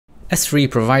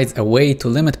S3 provides a way to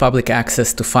limit public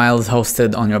access to files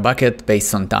hosted on your bucket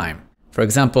based on time. For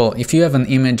example, if you have an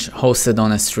image hosted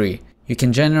on S3, you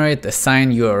can generate a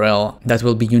signed URL that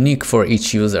will be unique for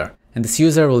each user. And this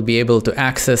user will be able to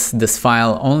access this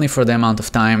file only for the amount of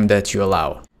time that you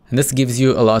allow. And this gives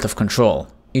you a lot of control.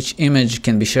 Each image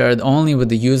can be shared only with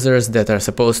the users that are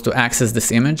supposed to access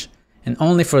this image, and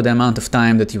only for the amount of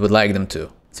time that you would like them to.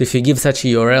 So if you give such a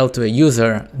URL to a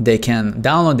user, they can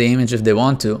download the image if they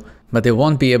want to, but they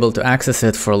won't be able to access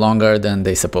it for longer than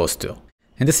they're supposed to.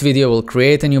 In this video, we'll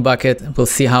create a new bucket, we'll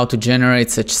see how to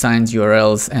generate such signed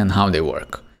URLs and how they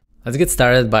work. Let's get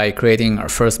started by creating our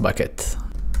first bucket.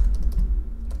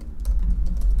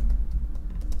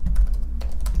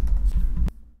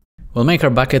 We'll make our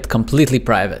bucket completely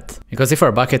private, because if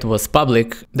our bucket was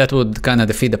public, that would kind of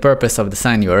defeat the purpose of the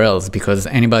signed URLs, because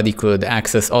anybody could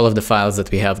access all of the files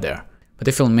that we have there. But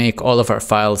if we'll make all of our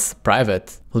files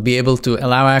private, we'll be able to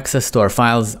allow access to our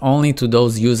files only to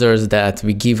those users that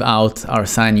we give out our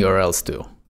signed URLs to.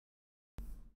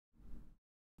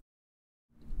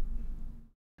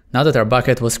 Now that our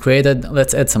bucket was created,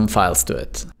 let's add some files to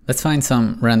it. Let's find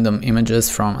some random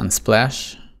images from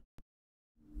Unsplash.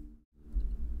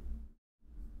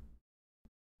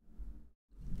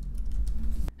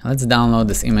 Let's download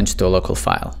this image to a local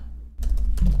file.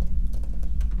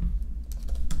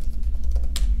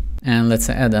 And let's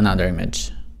add another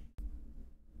image.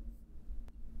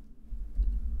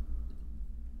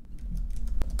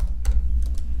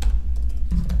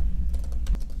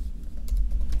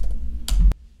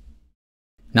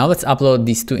 Now let's upload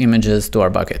these two images to our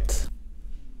bucket.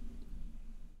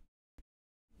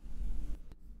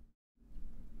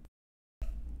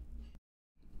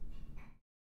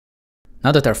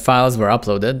 Now that our files were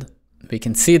uploaded, we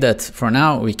can see that for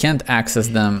now we can't access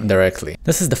them directly.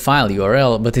 This is the file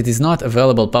URL, but it is not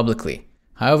available publicly.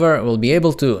 However, we'll be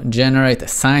able to generate a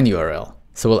signed URL.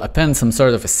 So we'll append some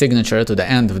sort of a signature to the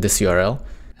end of this URL,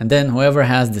 and then whoever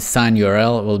has this signed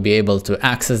URL will be able to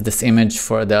access this image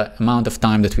for the amount of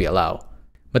time that we allow.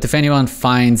 But if anyone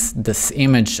finds this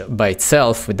image by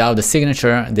itself without the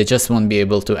signature, they just won't be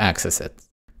able to access it.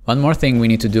 One more thing we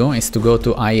need to do is to go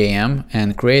to IAM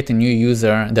and create a new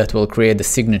user that will create the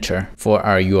signature for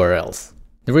our URLs.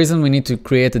 The reason we need to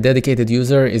create a dedicated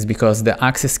user is because the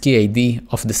access key ID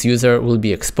of this user will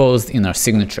be exposed in our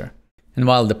signature. And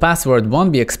while the password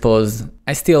won't be exposed,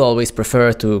 I still always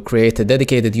prefer to create a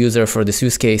dedicated user for this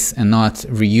use case and not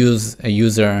reuse a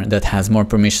user that has more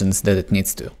permissions than it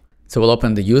needs to. So we'll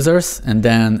open the users and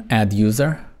then add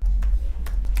user.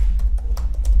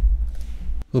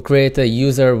 We'll create a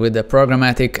user with a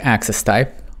programmatic access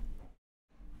type.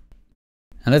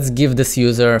 And let's give this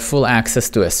user full access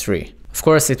to S3. Of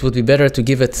course, it would be better to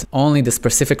give it only the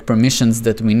specific permissions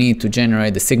that we need to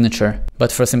generate the signature,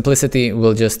 but for simplicity,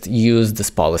 we'll just use this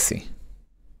policy.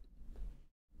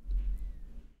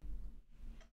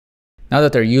 Now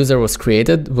that our user was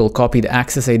created, we'll copy the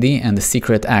access ID and the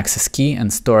secret access key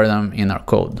and store them in our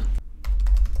code.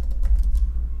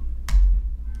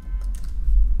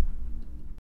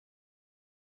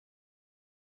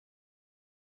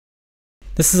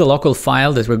 This is a local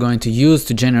file that we're going to use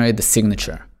to generate the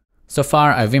signature. So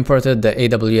far, I've imported the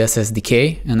AWS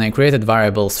SDK and I created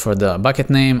variables for the bucket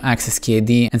name, access key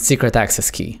ID, and secret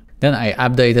access key. Then I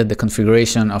updated the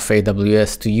configuration of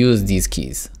AWS to use these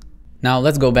keys. Now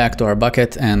let's go back to our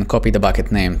bucket and copy the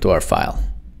bucket name to our file.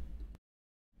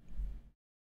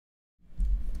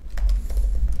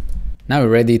 Now we're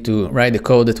ready to write the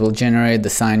code that will generate the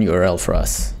signed URL for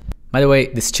us. By the way,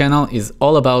 this channel is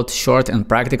all about short and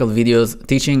practical videos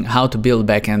teaching how to build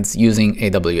backends using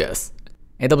AWS.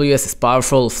 AWS is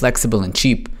powerful, flexible, and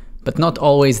cheap, but not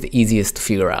always the easiest to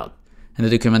figure out, and the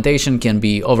documentation can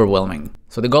be overwhelming.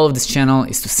 So the goal of this channel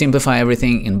is to simplify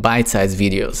everything in bite-sized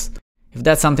videos. If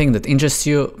that's something that interests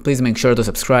you, please make sure to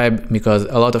subscribe, because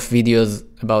a lot of videos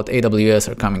about AWS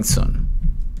are coming soon.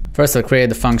 First, I'll create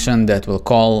the function that will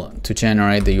call to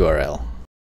generate the URL.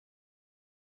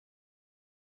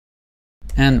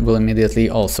 And we'll immediately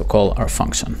also call our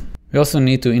function. We also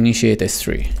need to initiate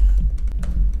S3.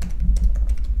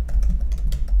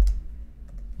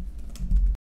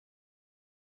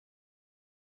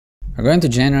 We're going to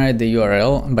generate the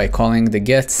URL by calling the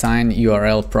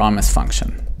getSignedURLPromise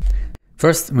function.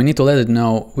 First, we need to let it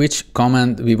know which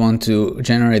command we want to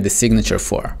generate the signature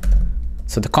for.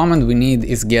 So the command we need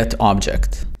is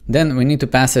getObject. Then we need to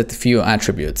pass it a few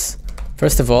attributes.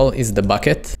 First of all is the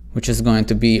bucket, which is going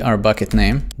to be our bucket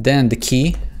name. Then the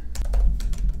key,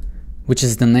 which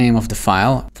is the name of the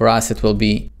file. For us, it will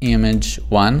be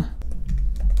image1.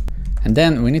 And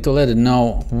then we need to let it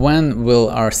know when will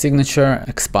our signature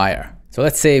expire. So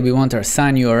let's say we want our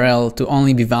sign URL to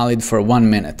only be valid for 1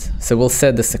 minute. So we'll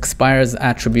set this expires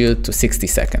attribute to 60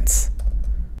 seconds.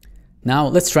 Now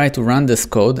let's try to run this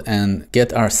code and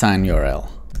get our sign URL.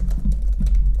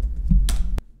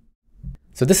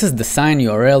 So this is the sign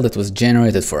URL that was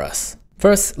generated for us.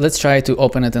 First, let's try to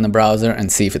open it in a browser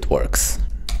and see if it works.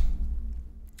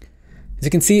 As you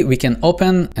can see, we can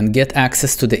open and get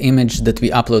access to the image that we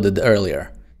uploaded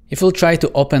earlier. If we'll try to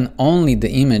open only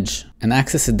the image and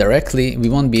access it directly, we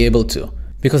won't be able to,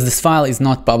 because this file is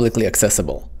not publicly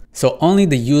accessible. So only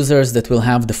the users that will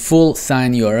have the full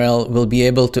sign URL will be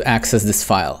able to access this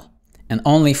file, and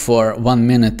only for 1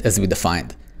 minute as we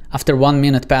defined. After 1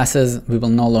 minute passes, we will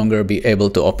no longer be able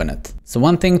to open it. So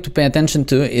one thing to pay attention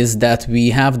to is that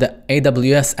we have the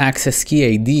AWS Access Key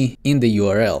ID in the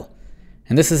URL.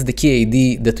 And this is the key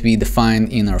ID that we define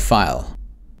in our file.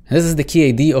 And this is the key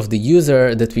ID of the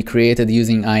user that we created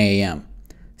using IAM.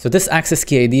 So this access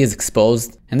key ID is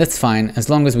exposed, and that's fine as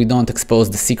long as we don't expose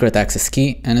the secret access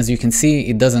key. And as you can see,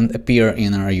 it doesn't appear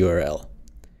in our URL.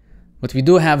 What we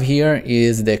do have here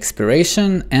is the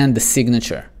expiration and the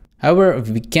signature. However,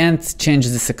 we can't change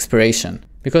this expiration,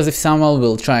 because if someone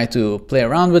will try to play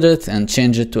around with it and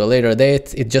change it to a later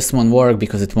date, it just won't work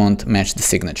because it won't match the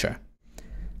signature.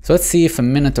 So let's see if a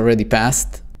minute already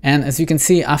passed. And as you can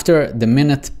see, after the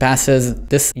minute passes,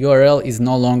 this URL is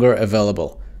no longer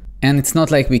available. And it's not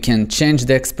like we can change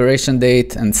the expiration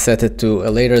date and set it to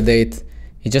a later date.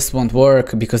 It just won't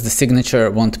work because the signature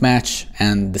won't match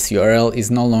and this URL is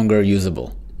no longer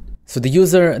usable. So the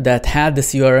user that had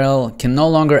this URL can no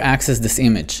longer access this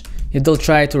image. If they'll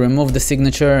try to remove the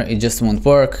signature, it just won't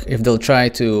work. If they'll try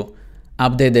to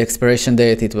update the expiration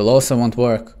date, it will also won't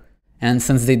work. And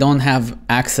since they don't have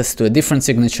access to a different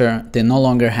signature, they no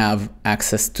longer have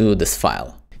access to this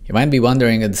file. You might be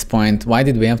wondering at this point, why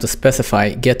did we have to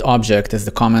specify getObject as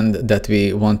the command that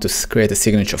we want to create a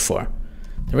signature for?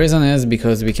 The reason is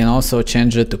because we can also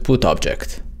change it to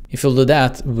putObject. If we'll do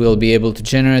that, we'll be able to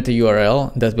generate a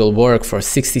URL that will work for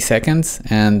 60 seconds,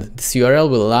 and this URL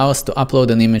will allow us to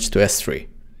upload an image to S3.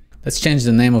 Let's change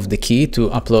the name of the key to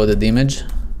uploaded image.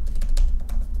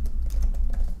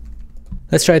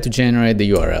 Let's try to generate the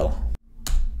URL.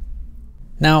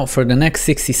 Now, for the next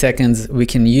 60 seconds, we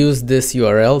can use this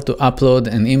URL to upload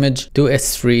an image to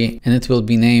S3, and it will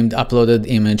be named uploaded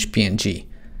image PNG.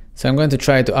 So I'm going to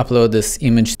try to upload this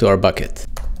image to our bucket.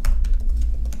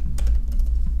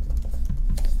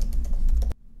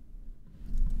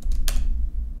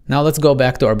 Now let's go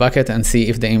back to our bucket and see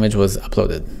if the image was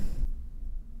uploaded.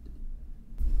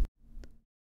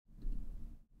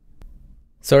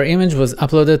 So our image was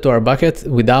uploaded to our bucket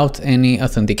without any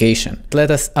authentication.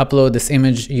 Let us upload this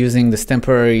image using this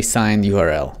temporary signed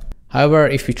URL. However,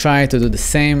 if we try to do the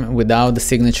same without the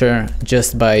signature,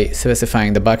 just by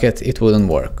specifying the bucket, it wouldn't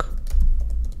work.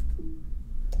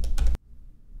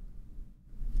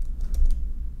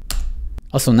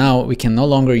 Also now we can no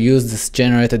longer use this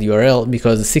generated URL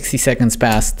because 60 seconds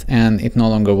passed and it no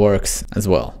longer works as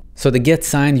well. So the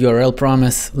getSigned URL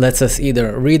promise lets us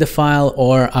either read a file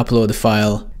or upload a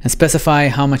file and specify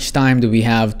how much time do we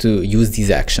have to use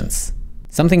these actions.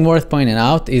 Something worth pointing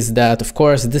out is that, of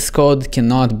course, this code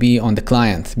cannot be on the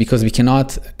client because we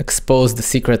cannot expose the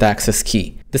secret access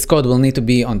key. This code will need to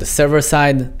be on the server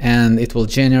side, and it will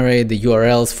generate the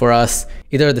URLs for us,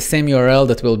 either the same URL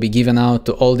that will be given out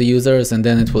to all the users and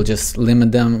then it will just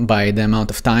limit them by the amount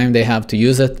of time they have to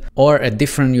use it, or a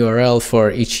different URL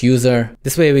for each user.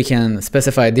 This way we can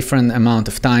specify a different amount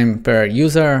of time per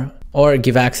user, or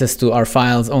give access to our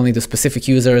files only to specific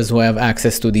users who have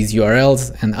access to these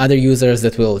URLs, and other users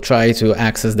that will try to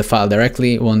access the file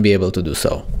directly won't be able to do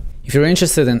so. If you're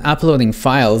interested in uploading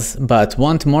files but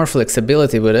want more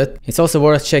flexibility with it, it's also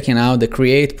worth checking out the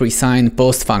create presigned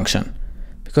post function,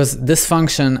 because this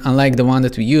function, unlike the one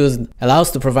that we used,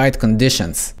 allows to provide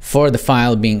conditions for the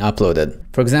file being uploaded.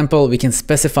 For example, we can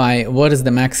specify what is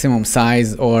the maximum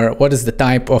size or what is the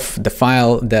type of the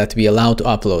file that we allow to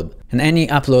upload. And any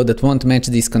upload that won't match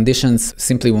these conditions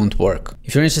simply won't work.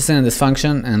 If you're interested in this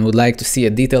function and would like to see a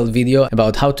detailed video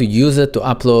about how to use it to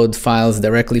upload files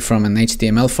directly from an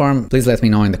HTML form, please let me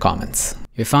know in the comments.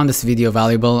 If you found this video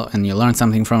valuable and you learned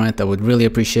something from it, I would really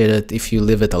appreciate it if you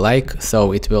leave it a like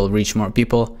so it will reach more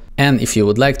people. And if you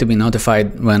would like to be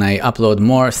notified when I upload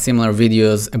more similar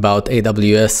videos about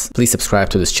AWS, please subscribe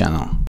to this channel.